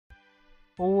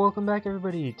Well, welcome back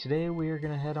everybody. Today we are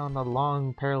going to head on the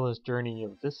long, perilous journey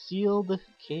of the Sealed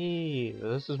Cave.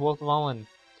 This is Wolf of Allen.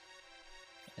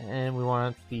 And we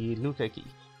want the Luca key.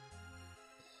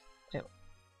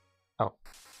 Oh.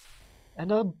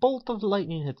 And a bolt of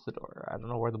lightning hits the door. I don't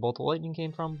know where the bolt of lightning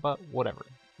came from, but whatever.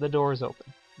 The door is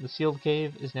open. The Sealed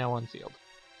Cave is now unsealed.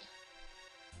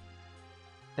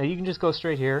 Now you can just go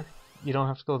straight here. You don't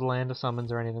have to go to the Land of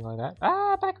Summons or anything like that.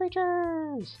 Ah, back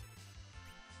creatures!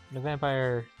 The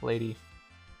vampire lady.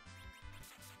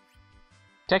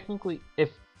 Technically,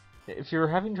 if you're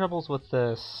having troubles with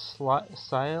the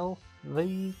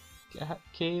the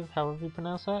cave, however you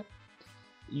pronounce that,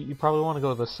 you probably want to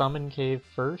go to the summon cave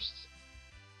first,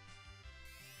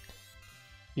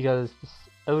 because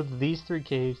out of these three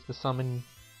caves, the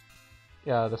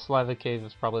saliva cave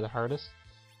is probably the hardest.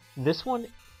 This one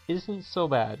isn't so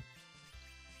bad.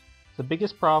 The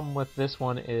biggest problem with this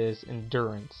one is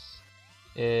endurance.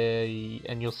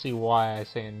 And you'll see why I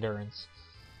say endurance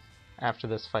after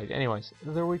this fight. Anyways,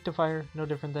 they're weak to fire, no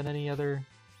different than any other.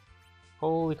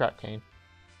 Holy crap, Kane.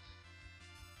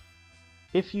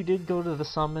 If you did go to the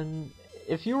summon,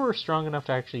 if you were strong enough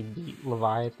to actually beat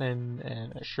Leviathan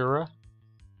and Ashura,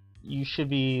 you should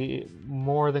be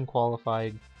more than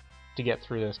qualified to get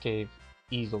through this cave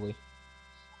easily.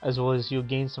 As well as you'll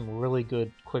gain some really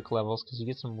good quick levels, because you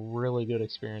get some really good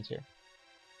experience here.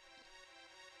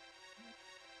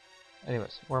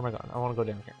 Anyways, where am I going? I want to go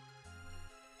down here.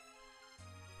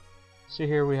 So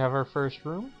here we have our first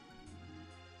room.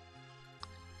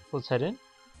 Let's head in.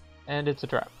 And it's a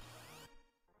trap.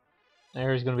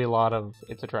 There's going to be a lot of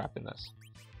it's a trap in this.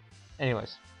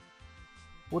 Anyways,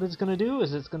 what it's going to do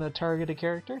is it's going to target a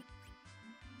character.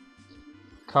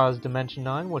 Cause Dimension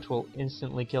 9, which will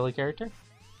instantly kill a character.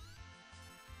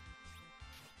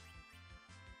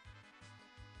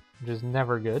 Which is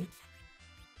never good.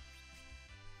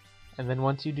 And then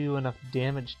once you do enough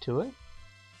damage to it,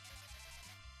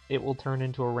 it will turn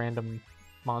into a random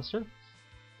monster.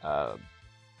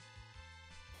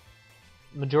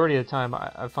 Majority of the time,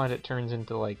 I find it turns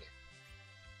into like...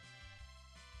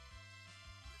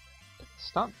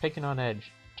 Stop picking on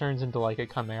Edge. Turns into like a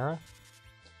chimera.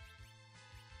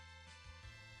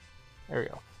 There we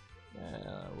go.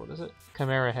 What is it?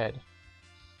 Chimera head.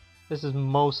 This is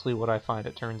mostly what I find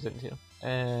it turns into.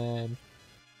 And...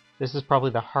 this is probably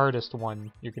the hardest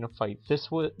one you're going to fight. This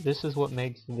is what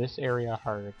makes this area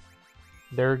hard.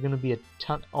 There are going to be a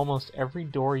ton... almost every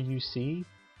door you see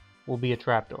will be a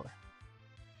trapdoor.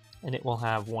 And it will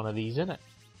have one of these in it.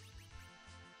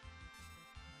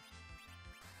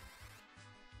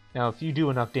 Now, if you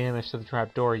do enough damage to the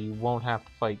trapdoor, you won't have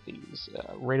to fight these.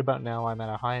 Right about now, I'm at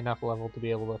a high enough level to be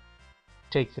able to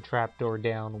take the trapdoor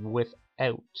down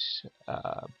without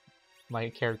my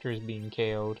characters being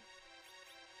KO'd.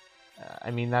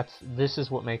 I mean, this is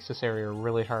what makes this area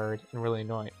really hard and really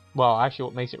annoying. Well, actually,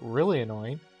 what makes it really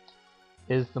annoying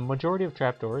is the majority of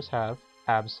trapdoors have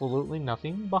absolutely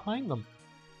nothing behind them.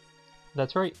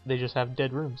 That's right, they just have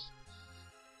dead rooms.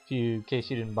 In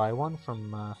case you didn't buy one from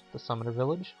the Summoner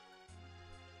Village.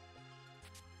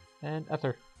 And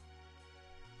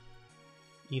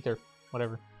Ether,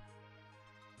 whatever.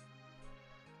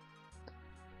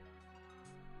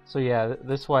 So yeah,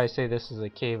 this is why I say this is a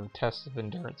cave of tests of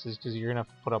endurance, is because you're going to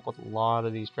have to put up with a lot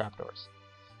of these trapdoors.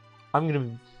 I'm going to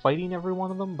be fighting every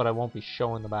one of them, but I won't be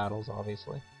showing the battles,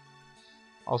 obviously.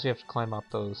 Also, you have to climb up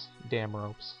those damn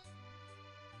ropes.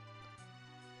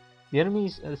 The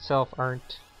enemies itself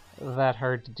aren't that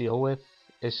hard to deal with.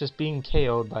 It's just being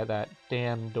KO'd by that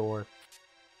damn door.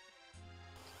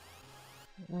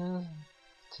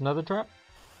 It's another trap.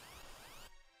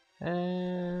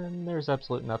 And there's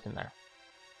absolutely nothing there.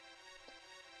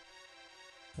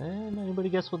 And anybody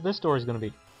guess what this door is going to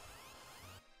be?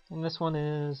 And this one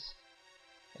is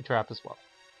a trap as well.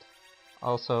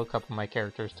 Also, a couple of my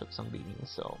characters took some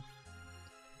beatings, so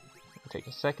I'll take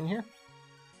a second here.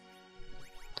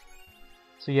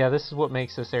 So yeah, this is what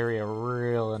makes this area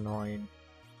real annoying.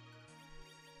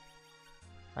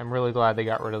 I'm really glad they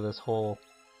got rid of this whole...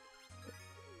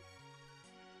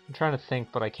 I'm trying to think,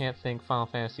 but I can't think Final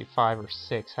Fantasy 5 or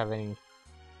 6 have any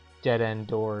dead-end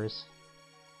doors.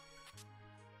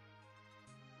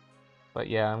 But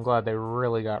yeah, I'm glad they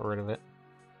really got rid of it.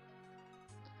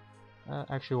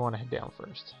 Actually, I want to head down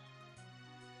first.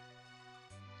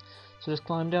 So just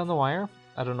climb down the wire.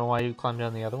 I don't know why you climb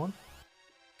down the other one.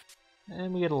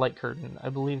 And we get a light curtain. I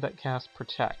believe that casts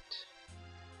Protect.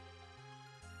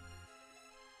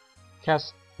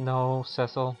 No,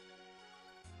 Cecil.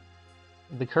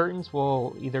 The curtains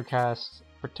will either cast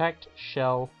Protect,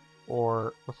 Shell,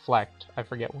 or Reflect. I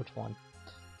forget which one.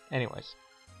 Anyways.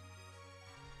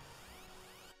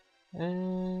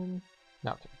 And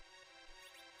nothing.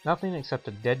 Nothing except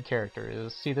a dead character.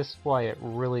 See, this is why it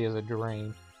really is a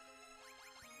drain.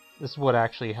 This is what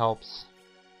actually helps.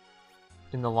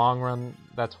 In the long run,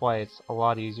 that's why it's a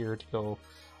lot easier to go.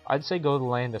 I'd say go to the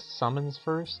land of summons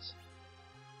first.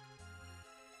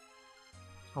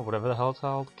 Or whatever the hell it's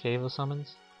called. Cave of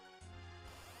Summons.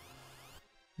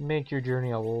 Make your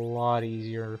journey a lot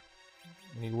easier.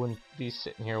 And you wouldn't be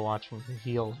sitting here watching me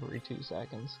heal every 2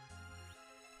 seconds.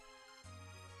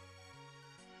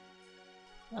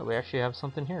 Oh, we actually have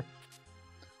something here.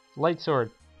 Light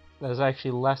Sword. That is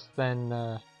actually less than...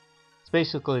 it's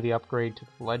basically the upgrade to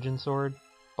the Legend Sword,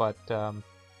 but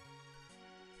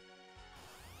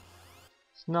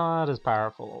it's not as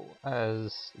powerful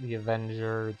as the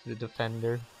Avenger, the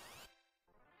Defender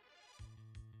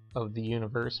of the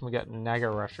universe. And we got Naga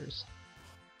Rushers.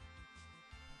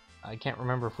 I can't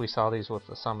remember if we saw these with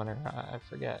the Summoner. I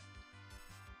forget.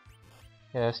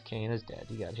 Yes, Kane is dead.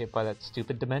 He got hit by that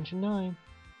stupid Dimension 9.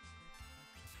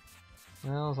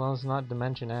 Well, as long as it's not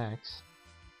Dimension X.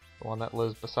 The one that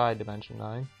lives beside Dimension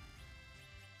 9.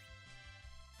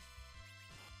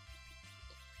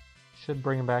 Should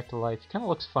bring him back to life. He kind of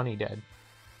looks funny dead.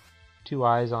 2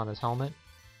 eyes on his helmet.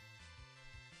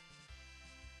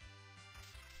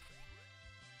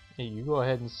 Hey, you go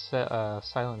ahead and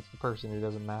silence the person who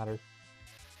doesn't matter.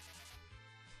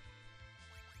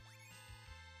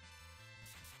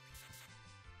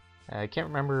 I can't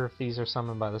remember if these are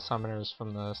summoned by the summoners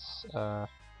from the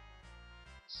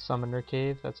Summoner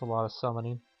Cave. That's a lot of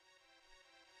summoning.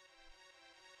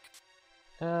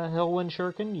 Hillwind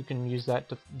Shuriken, you can use that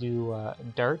to do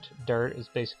Dart. Dart is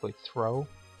basically throw.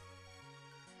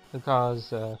 To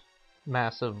cause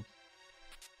massive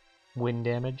wind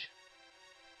damage.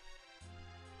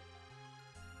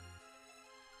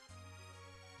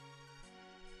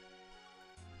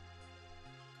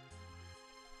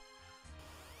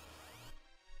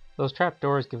 Those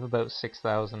trapdoors give about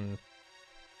 6,000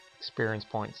 experience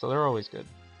points, so they're always good.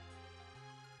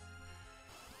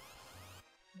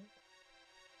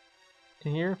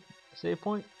 In here, save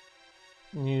point.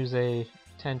 Use a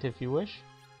tent if you wish.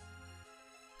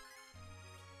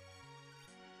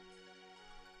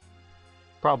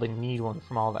 Probably need one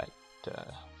from all that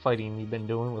fighting you've been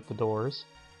doing with the doors.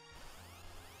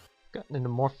 Gotten into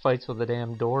more fights with the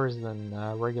damn doors than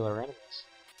regular enemies.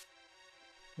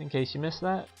 In case you missed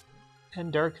that.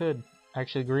 And Dark Hood.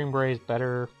 Actually, Green Beret is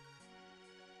better.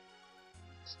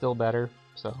 Still better,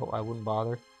 so I wouldn't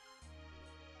bother.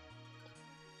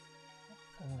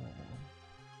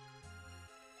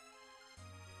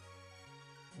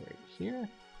 Right here.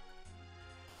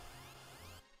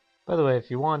 By the way,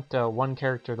 if you want one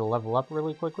character to level up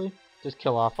really quickly, just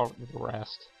kill off the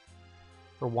rest.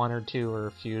 Or 1 or 2 or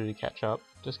a few to catch up.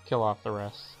 Just kill off the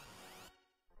rest.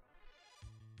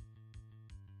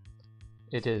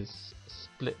 It is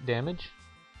split damage.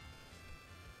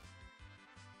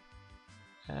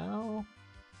 Ow.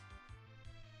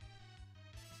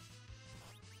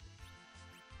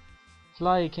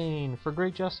 Fly Cane for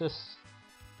great justice.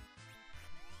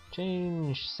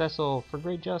 Change Cecil for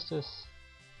great justice.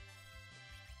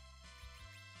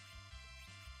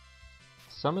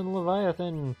 Summon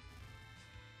Leviathan.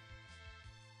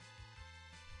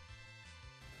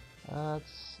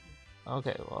 That's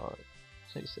okay. Well,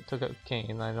 since it took out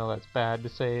Kane, I know that's bad to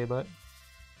say, but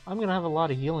I'm gonna have a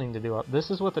lot of healing to do. This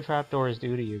is what the trapdoors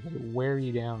do to you. They wear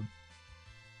you down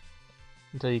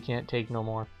until you can't take no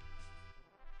more.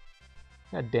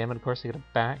 God damn it! Of course, I get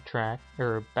a backtrack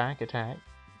or a back attack.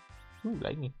 Ooh,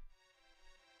 lightning!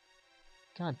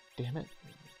 God damn it!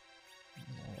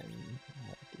 And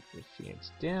keep the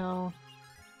Phoenix down.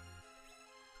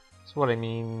 That's what I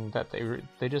mean. That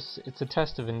they just—it's a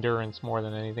test of endurance more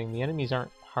than anything. The enemies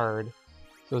aren't hard.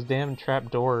 Those damn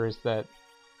trapdoors that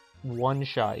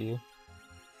one-shot you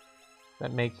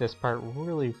that make this part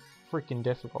really freaking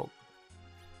difficult.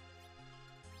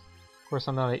 Of course,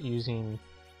 I'm not using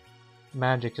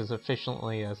magic as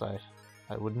efficiently as I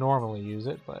would normally use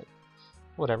it, but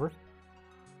whatever.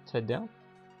 Let's head down.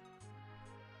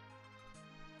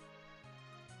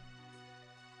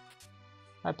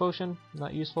 High potion,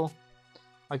 not useful.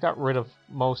 I got rid of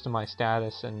most of my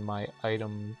status and my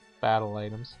battle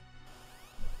items.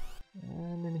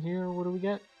 And in here, what do we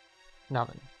get?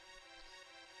 Nothing.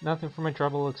 Nothing for my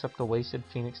trouble except a wasted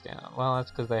Phoenix down. Well,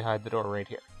 that's because they hide the door right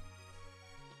here.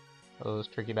 Those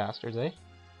tricky bastards, eh?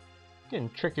 Getting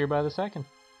trickier by the second.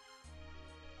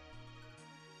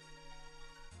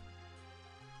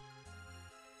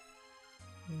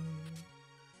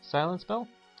 Silence spell.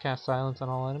 Cast silence on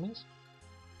all enemies.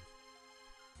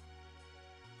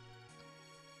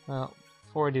 Well,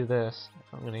 before I do this,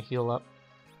 I'm going to heal up.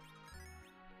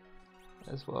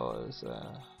 as well as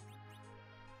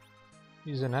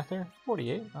use an Ether.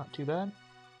 48, not too bad.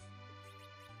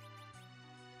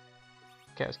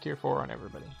 Cast Cure 4 on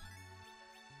everybody.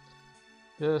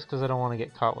 Just because I don't want to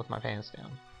get caught with my pants down.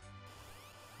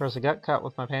 Of course, I got caught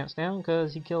with my pants down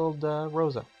because he killed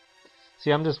Rosa.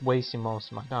 See, I'm just wasting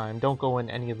most of my time. Don't go in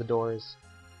any of the doors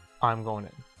I'm going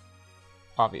in.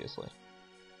 Obviously.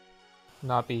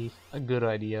 Not be a good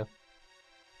idea.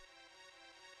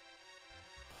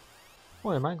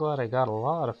 Boy, am I glad I got a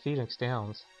lot of Phoenix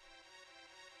Downs.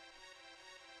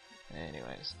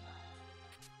 Anyways.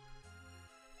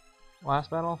 Last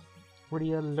battle.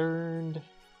 Rydia learned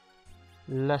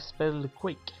La Spell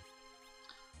Quake.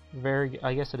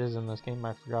 I guess it is in this game,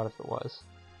 I forgot if it was.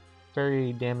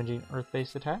 Very damaging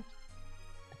earth-based attack.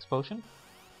 Explosion.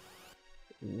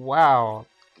 Wow.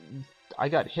 I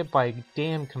got hit by a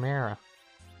damn Chimera.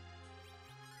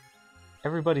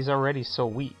 Everybody's already so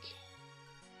weak.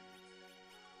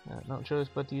 No choice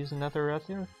but to use another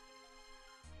Ether.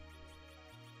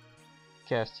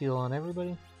 Cast heal on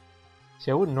everybody.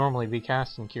 See, I wouldn't normally be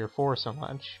casting Cure 4 so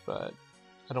much, but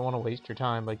I don't want to waste your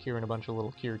time by curing a bunch of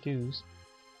little Cure 2s.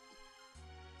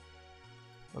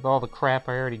 With all the crap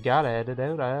I already got edited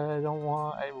out, I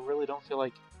really don't feel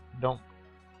like... Don't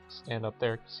stand up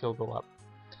there, because he'll go up.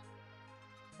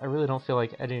 I really don't feel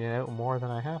like editing it out more than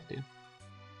I have to.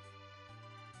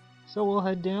 So we'll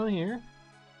head down here.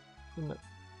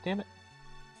 Damn it.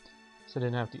 So I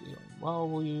didn't have to... Well,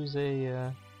 we'll use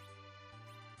a...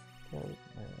 we'll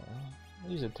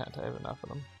use a tent, I have enough of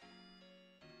them.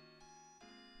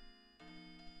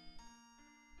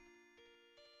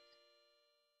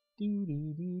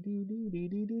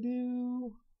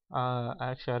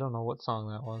 Actually, I don't know what song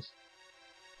that was.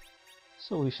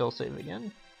 So we shall save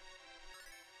again.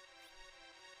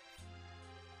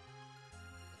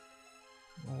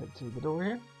 Right through the door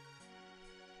here.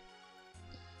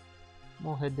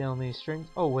 We'll head down these strings.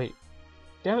 Oh wait.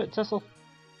 Damn it, Cecil!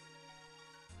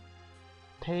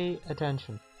 Pay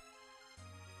attention.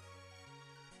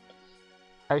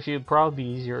 Actually, it'd probably be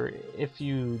easier if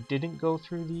you didn't go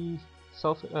through the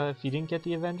if you didn't get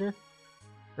the Avenger.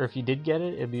 Or if you did get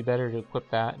it, it'd be better to equip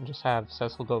that and just have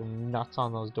Cecil go nuts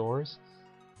on those doors.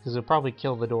 Because it'll probably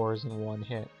kill the doors in one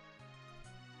hit.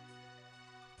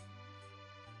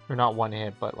 Or not one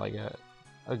hit, but like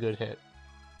a good hit.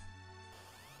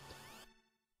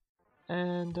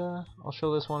 And I'll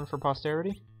show this one for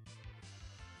posterity.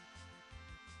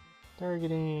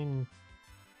 Targeting.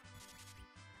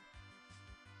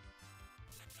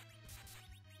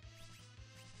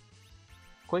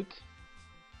 Quake.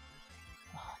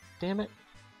 Oh, damn it.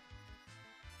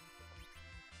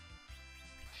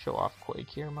 Show off Quake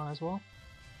here, might as well.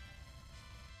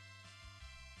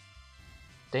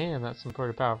 Damn, that's some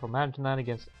pretty powerful. Imagine that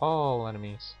against all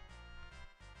enemies.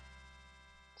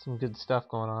 Some good stuff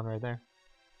going on right there.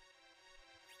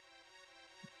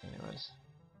 Anyways.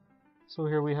 So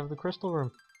here we have the crystal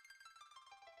room.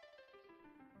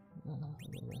 Let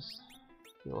me just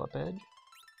heal up edge.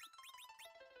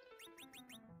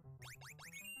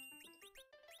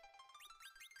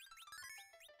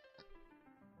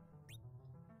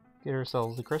 Get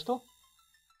ourselves the crystal.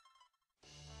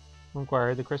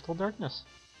 Acquire the crystal darkness.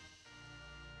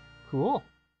 Cool.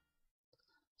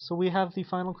 So we have the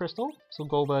final crystal. So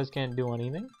Golbez can't do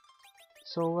anything.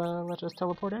 So let us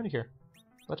teleport out of here.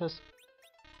 Let us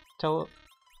what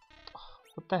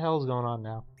the hell is going on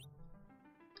now?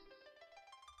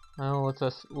 Well, let's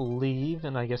us leave,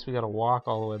 and I guess we gotta walk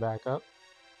all the way back up.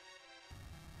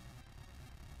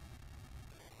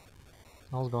 What the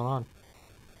hell's going on?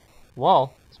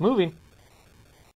 Wall, it's moving.